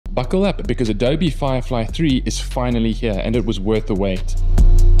Buckle up, because Adobe Firefly 3 is finally here, and it was worth the wait.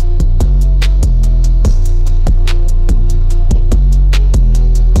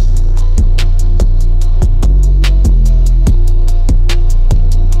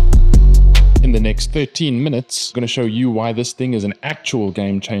 In the next 13 minutes, I'm going to show you why this thing is an actual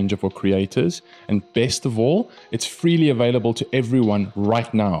game changer for creators, and best of all, it's freely available to everyone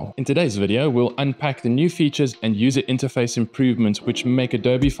right now. In today's video, we'll unpack the new features and user interface improvements which make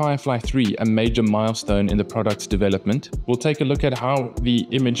Adobe Firefly 3 a major milestone in the product's development. We'll take a look at how the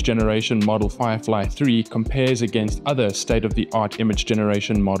image generation model Firefly 3 compares against other state-of-the-art image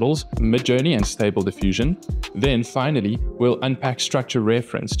generation models, Midjourney and Stable Diffusion. Then finally, we'll unpack structure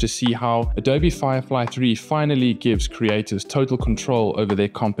reference to see how Adobe Firefly 3 finally gives creators total control over their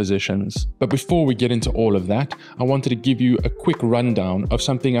compositions. But before we get into all of that, I wanted to give you a quick rundown of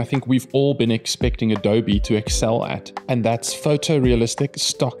something I think we've all been expecting Adobe to excel at, and that's photorealistic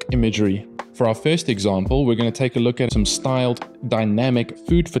stock imagery. For our first example, we're going to take a look at some styled, dynamic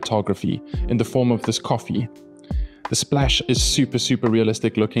food photography in the form of this coffee. The splash is super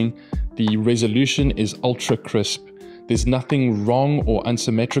realistic looking. The resolution is ultra crisp. There's nothing wrong or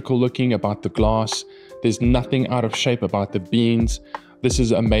unsymmetrical looking about the glass. There's nothing out of shape about the beans. This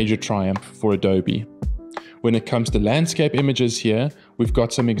is a major triumph for Adobe. When it comes to landscape images here, we've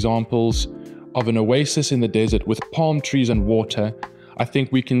got some examples of an oasis in the desert with palm trees and water. I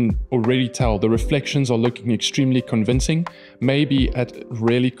think we can already tell the reflections are looking extremely convincing. Maybe at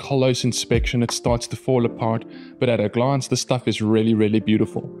really close inspection it starts to fall apart, but at a glance the stuff is really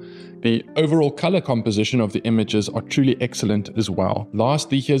beautiful. The overall color composition of the images are truly excellent as well.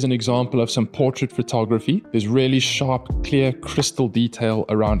 Lastly, here's an example of some portrait photography. There's really sharp, clear, crystal detail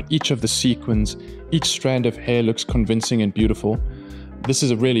around each of the sequins. Each strand of hair looks convincing and beautiful. This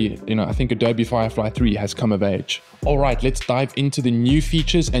is a really, I think Adobe Firefly 3 has come of age. All right, let's dive into the new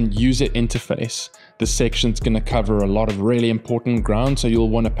features and user interface. This section's going to cover a lot of really important ground, so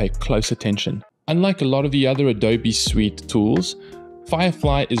you'll want to pay close attention. Unlike a lot of the other Adobe Suite tools,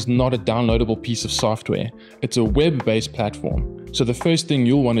 Firefly is not a downloadable piece of software. It's a web-based platform. So the first thing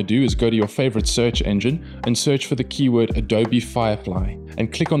you'll want to do is go to your favorite search engine and search for the keyword Adobe Firefly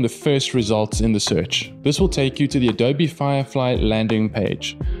and click on the first results in the search. This will take you to the Adobe Firefly landing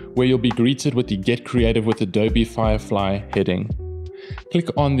page, where you'll be greeted with the Get Creative with Adobe Firefly heading. Click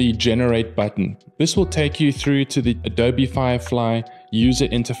on the Generate button. This will take you through to the Adobe Firefly user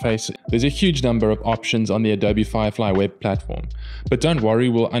interface. There's a huge number of options on the Adobe Firefly web platform, but don't worry,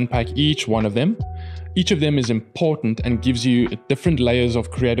 we'll unpack each one of them. Each of them is important and gives you different layers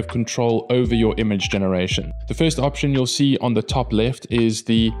of creative control over your image generation. The first option you'll see on the top left is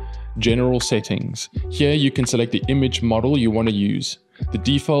the General Settings. Here you can select the image model you want to use. The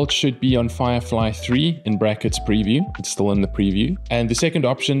default should be on Firefly 3 in brackets preview. It's still in the preview. And the second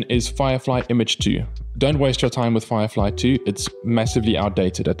option is Firefly Image 2. Don't waste your time with Firefly 2. It's massively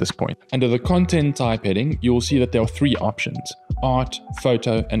outdated at this point. Under the content type heading, you'll see that there are three options: art,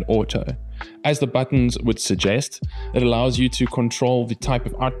 photo, and auto. As the buttons would suggest, it allows you to control the type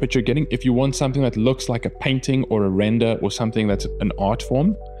of output you're getting. If you want something that looks like a painting or a render or something that's an art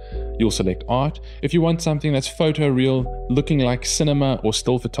form, you'll select art. If you want something that's photoreal, looking like cinema or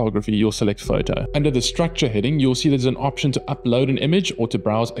still photography, you'll select photo. Under the structure heading, you'll see there's an option to upload an image or to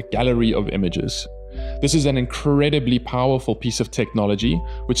browse a gallery of images. This is an incredibly powerful piece of technology,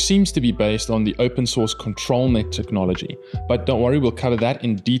 which seems to be based on the open source ControlNet technology. But don't worry, we'll cover that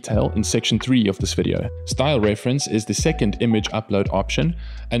in detail in section 3 of this video. Style reference is the second image upload option,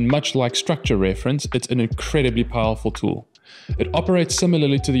 and much like structure reference, it's an incredibly powerful tool. It operates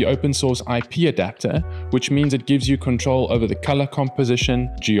similarly to the open source IP adapter, which means it gives you control over the color composition,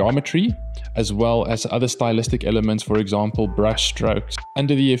 geometry, as well as other stylistic elements, for example, brush strokes.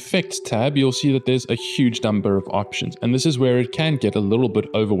 Under the Effects tab, you'll see that there's a huge number of options, and this is where it can get a little bit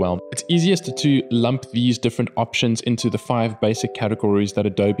overwhelmed. It's easiest to lump these different options into the 5 basic categories that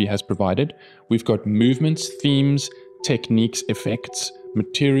Adobe has provided. We've got movements, themes, techniques, effects,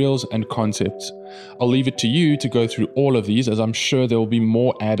 materials, and concepts. I'll leave it to you to go through all of these, as I'm sure there will be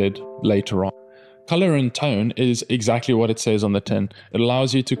more added later on. Color and tone is exactly what it says on the tin. It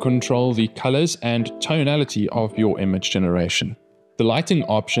allows you to control the colors and tonality of your image generation. The lighting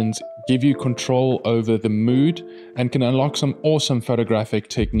options give you control over the mood and can unlock some awesome photographic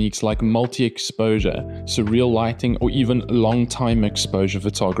techniques like multi-exposure, surreal lighting, or even long time exposure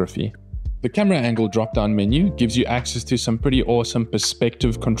photography. The camera angle drop-down menu gives you access to some pretty awesome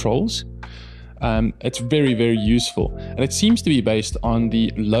perspective controls. It's very useful, and it seems to be based on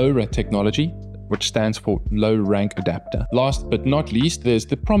the LoRa technology, which stands for low rank adapter. Last but not least, there's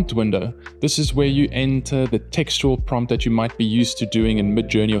the prompt window. This is where you enter the textual prompt that you might be used to doing in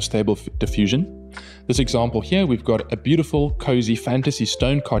Midjourney or Stable Diffusion. This example here, we've got a beautiful, cozy fantasy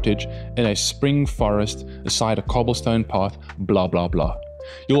stone cottage in a spring forest beside a cobblestone path, blah, blah, blah.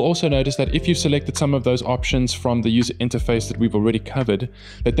 You'll also notice that if you've selected some of those options from the user interface that we've already covered,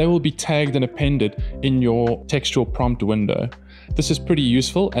 that they will be tagged and appended in your textual prompt window. This is pretty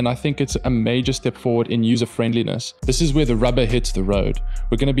useful, and I think it's a major step forward in user friendliness. This is where the rubber hits the road.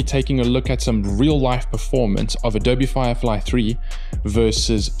 We're going to be taking a look at some real-life performance of Adobe Firefly 3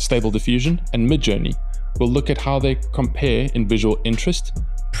 versus Stable Diffusion and Midjourney. We'll look at how they compare in visual interest,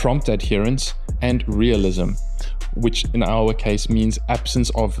 prompt adherence, and realism, which in our case means absence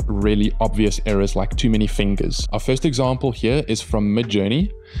of really obvious errors like too many fingers. Our first example here is from Midjourney,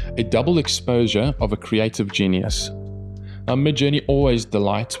 a double exposure of a creative genius. Now, Midjourney always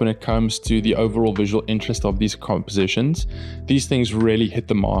delights when it comes to the overall visual interest of these compositions. These things really hit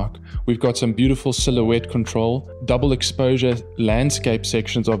the mark. We've got some beautiful silhouette control. Double exposure landscape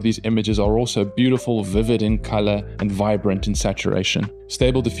sections of these images are also beautiful, vivid in color, and vibrant in saturation.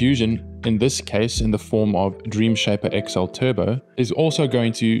 Stable Diffusion, in this case in the form of Dreamshaper XL Turbo, is also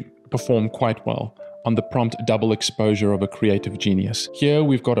going to perform quite well on the prompt double exposure of a creative genius. Here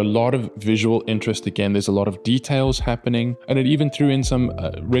we've got a lot of visual interest again. There's a lot of details happening, and it even threw in some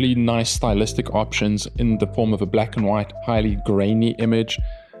really nice stylistic options in the form of a black and white, highly grainy image.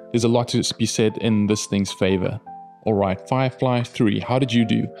 There's a lot to be said in this thing's favor. Alright, Firefly 3, how did you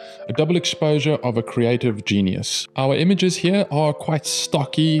do? A double exposure of a creative genius. Our images here are quite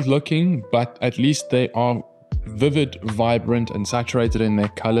stocky looking, but at least they are vivid, vibrant, and saturated in their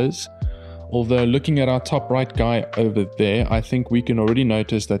colors. Although looking at our top right guy over there, I think we can already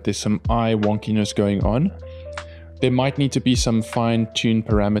notice that there's some eye wonkiness going on. There might need to be some fine-tuned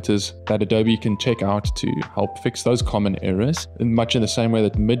parameters that Adobe can check out to help fix those common errors, much in the same way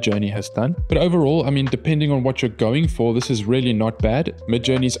that Midjourney has done. But overall, I mean, depending on what you're going for, this is really not bad.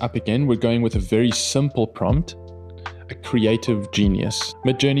 Midjourney's up again. We're going with a very simple prompt, a creative genius.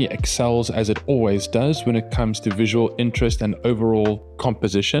 Midjourney excels as it always does when it comes to visual interest and overall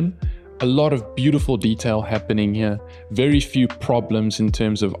composition. A lot of beautiful detail happening here. Very few problems in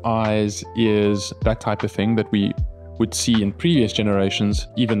terms of eyes, ears, that type of thing that we would see in previous generations,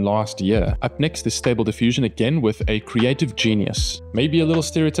 even last year. Up next is Stable Diffusion, again with a creative genius. Maybe a little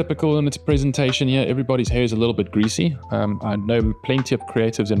stereotypical in its presentation here. Everybody's hair is a little bit greasy. I know plenty of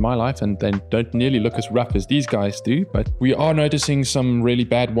creatives in my life, and they don't nearly look as rough as these guys do, but we are noticing some really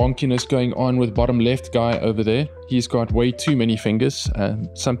bad wonkiness going on with bottom left guy over there. He's got way too many fingers,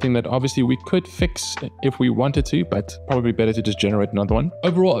 something that obviously we could fix if we wanted to, but probably better to just generate another one.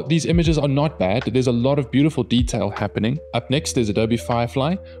 Overall, these images are not bad. There's a lot of beautiful detail happening. Up next is Adobe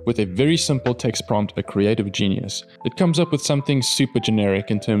Firefly with a very simple text prompt, a creative genius. It comes up with something super generic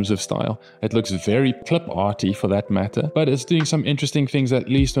in terms of style. It looks very clip arty for that matter, but it's doing some interesting things, at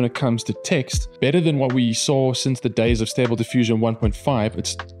least when it comes to text. Better than what we saw since the days of Stable Diffusion 1.5.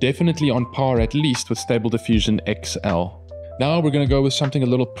 It's definitely on par at least with Stable Diffusion XL. Now we're going to go with something a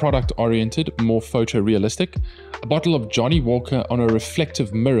little product oriented, more photorealistic. A bottle of Johnny Walker on a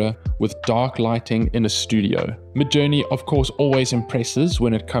reflective mirror with dark lighting in a studio. Midjourney, of course, always impresses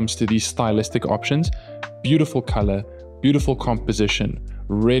when it comes to these stylistic options. Beautiful color, beautiful composition,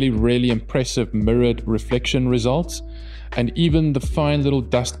 really impressive mirrored reflection results, and even the fine little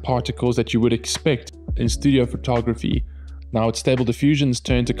dust particles that you would expect in studio photography. Now it's Stable Diffusion's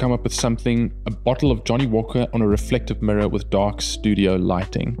turn to come up with something, a bottle of Johnny Walker on a reflective mirror with dark studio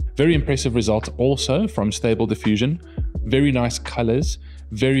lighting. Very impressive results also from Stable Diffusion. Very nice colors,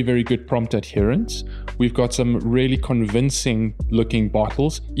 very good prompt adherence. We've got some really convincing looking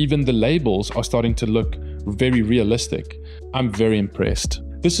bottles. Even the labels are starting to look very realistic. I'm very impressed.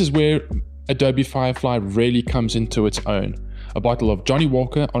 This is where Adobe Firefly really comes into its own. A bottle of Johnny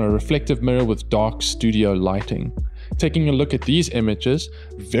Walker on a reflective mirror with dark studio lighting. Taking a look at these images,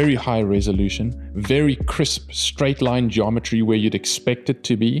 very high resolution, very crisp straight line geometry where you'd expect it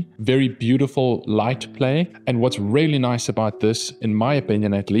to be, very beautiful light play. And what's really nice about this, in my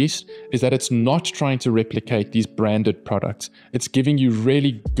opinion at least, is that it's not trying to replicate these branded products. It's giving you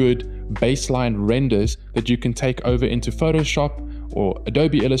really good baseline renders that you can take over into Photoshop or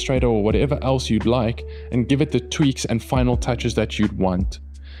Adobe Illustrator or whatever else you'd like and give it the tweaks and final touches that you'd want.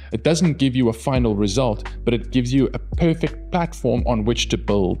 It doesn't give you a final result, but it gives you a perfect platform on which to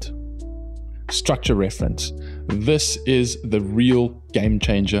build. Structure reference. This is the real game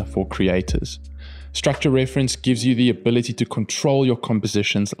changer for creators. Structure reference gives you the ability to control your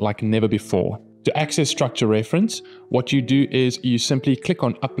compositions like never before. To access structure reference, what you do is you simply click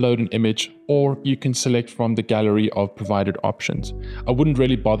on upload an image, or you can select from the gallery of provided options. I wouldn't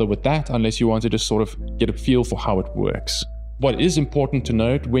really bother with that unless you wanted to sort of get a feel for how it works. What is important to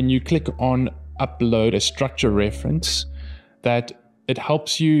note when you click on upload a structure reference, that it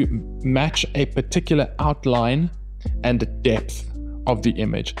helps you match a particular outline and depth of the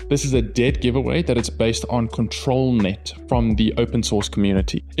image. This is a dead giveaway that it's based on ControlNet from the open source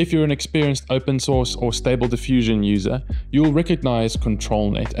community. If you're an experienced open source or stable diffusion user, you'll recognize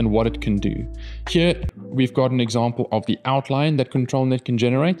ControlNet and what it can do. Here, we've got an example of the outline that ControlNet can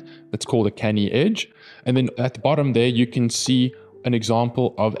generate. That's called a canny edge. And then at the bottom there, you can see an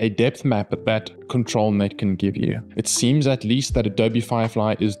example of a depth map that ControlNet can give you. It seems at least that Adobe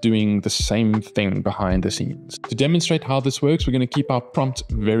Firefly is doing the same thing behind the scenes. To demonstrate how this works, we're going to keep our prompt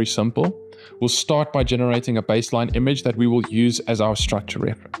very simple. We'll start by generating a baseline image that we will use as our structure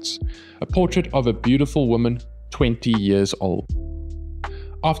reference. A portrait of a beautiful woman, 20 years old.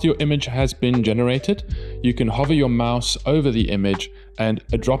 After your image has been generated, you can hover your mouse over the image and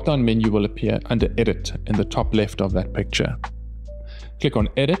a drop-down menu will appear under Edit in the top left of that picture. Click on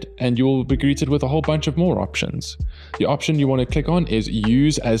Edit and you will be greeted with a whole bunch of more options. The option you want to click on is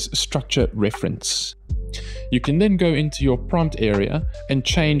Use as Structure Reference. You can then go into your prompt area and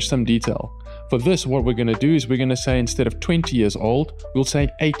change some detail. For this, what we're going to do is we're going to say instead of 20 years old, we'll say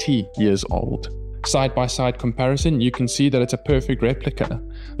 80 years old. Side-by-side comparison, you can see that it's a perfect replica.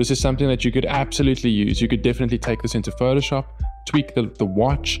 This is something that you could absolutely use. You could definitely take this into Photoshop, tweak the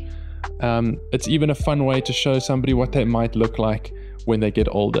watch. It's even a fun way to show somebody what they might look like when they get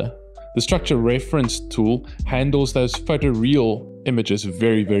older. The structure reference tool handles those photoreal images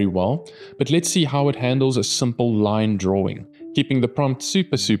very, very well, but let's see how it handles a simple line drawing. Keeping the prompt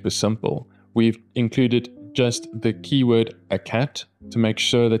super simple, we've included just the keyword a cat to make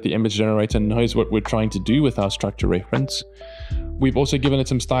sure that the image generator knows what we're trying to do with our structure reference. We've also given it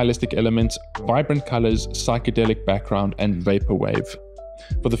some stylistic elements, vibrant colors, psychedelic background, and vaporwave.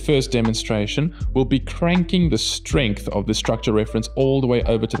 For the first demonstration, we'll be cranking the strength of the structure reference all the way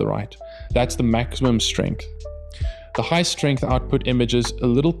over to the right. That's the maximum strength. The high strength output image is a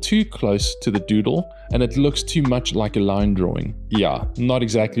little too close to the doodle and it looks too much like a line drawing. Yeah, not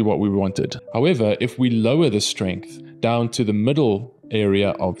exactly what we wanted. However, if we lower the strength down to the middle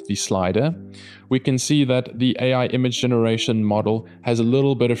area of the slider, we can see that the AI image generation model has a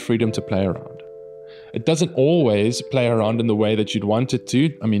little bit of freedom to play around. It doesn't always play around in the way that you'd want it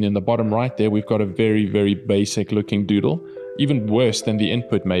to. I mean, in the bottom right there, we've got a very basic looking doodle, even worse than the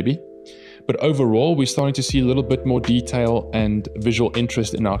input maybe. But overall, we're starting to see a little bit more detail and visual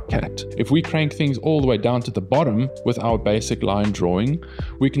interest in our cat. If we crank things all the way down to the bottom with our basic line drawing,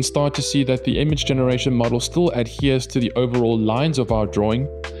 we can start to see that the image generation model still adheres to the overall lines of our drawing,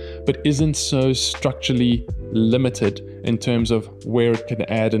 but isn't so structurally limited in terms of where it can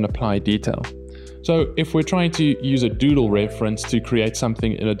add and apply detail. So if we're trying to use a doodle reference to create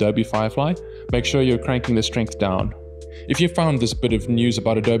something in Adobe Firefly, make sure you're cranking the strength down. If you found this bit of news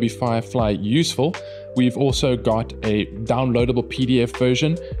about Adobe Firefly useful, we've also got a downloadable PDF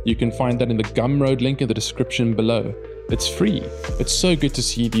version. You can find that in the Gumroad link in the description below. It's free. It's so good to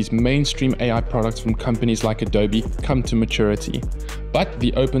see these mainstream AI products from companies like Adobe come to maturity. But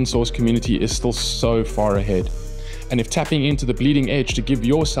the open source community is still so far ahead. And if tapping into the bleeding edge to give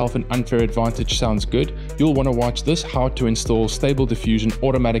yourself an unfair advantage sounds good, you'll want to watch this How to Install Stable Diffusion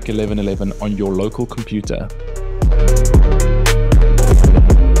Automatic 1111 on your local computer.